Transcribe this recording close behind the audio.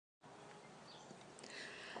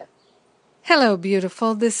Hello,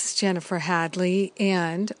 beautiful. This is Jennifer Hadley,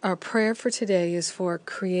 and our prayer for today is for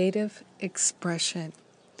creative expression.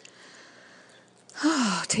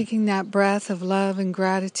 Taking that breath of love and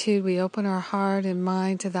gratitude, we open our heart and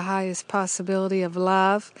mind to the highest possibility of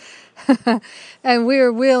love, and we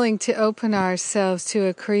are willing to open ourselves to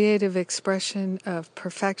a creative expression of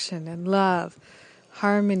perfection and love,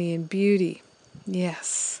 harmony and beauty.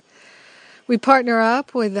 Yes. We partner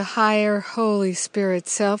up with the higher Holy Spirit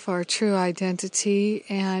self, our true identity,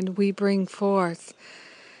 and we bring forth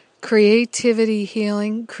creativity,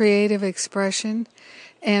 healing, creative expression,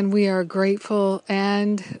 and we are grateful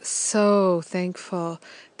and so thankful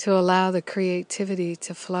to allow the creativity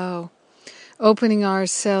to flow, opening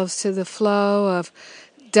ourselves to the flow of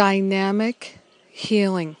dynamic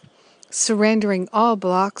healing. Surrendering all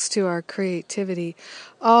blocks to our creativity,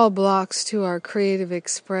 all blocks to our creative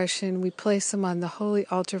expression. We place them on the holy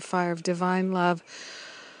altar fire of divine love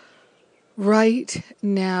right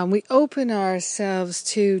now. We open ourselves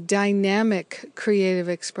to dynamic creative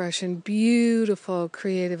expression, beautiful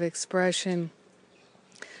creative expression,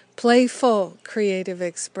 playful creative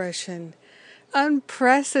expression,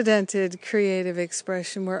 unprecedented creative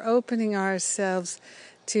expression. We're opening ourselves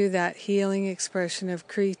to that healing expression of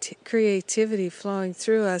creativity flowing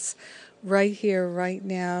through us right here, right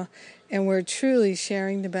now. And we're truly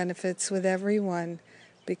sharing the benefits with everyone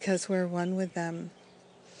because we're one with them.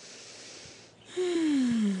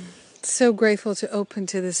 So grateful to open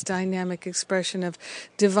to this dynamic expression of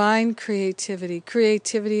divine creativity.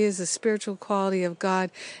 Creativity is a spiritual quality of God,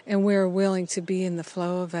 and we're willing to be in the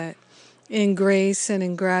flow of it. In grace and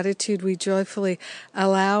in gratitude, we joyfully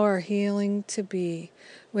allow our healing to be.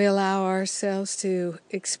 We allow ourselves to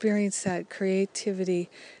experience that creativity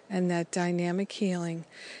and that dynamic healing.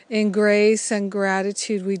 In grace and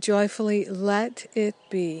gratitude, we joyfully let it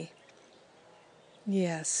be.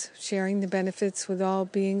 Yes, sharing the benefits with all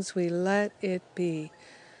beings, we let it be.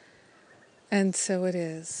 And so it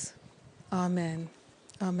is. Amen.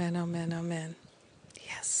 Amen, amen, amen.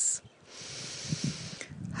 Yes.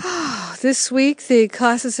 This week, the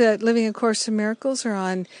classes at Living A Course in Miracles are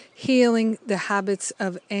on healing the habits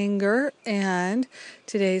of anger, and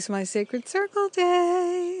today's my Sacred Circle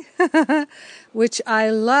Day, which I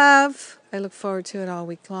love. I look forward to it all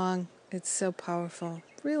week long. It's so powerful,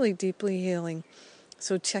 really deeply healing.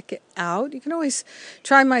 So check it out. You can always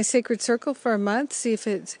try my Sacred Circle for a month, see if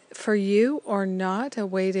it's for you or not, a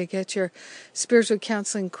way to get your spiritual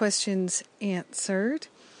counseling questions answered.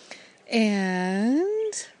 And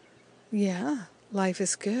yeah, life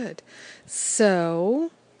is good.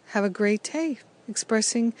 So have a great day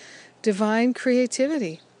expressing divine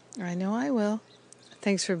creativity. I know I will.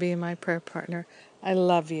 Thanks for being my prayer partner. I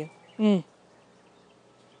love you.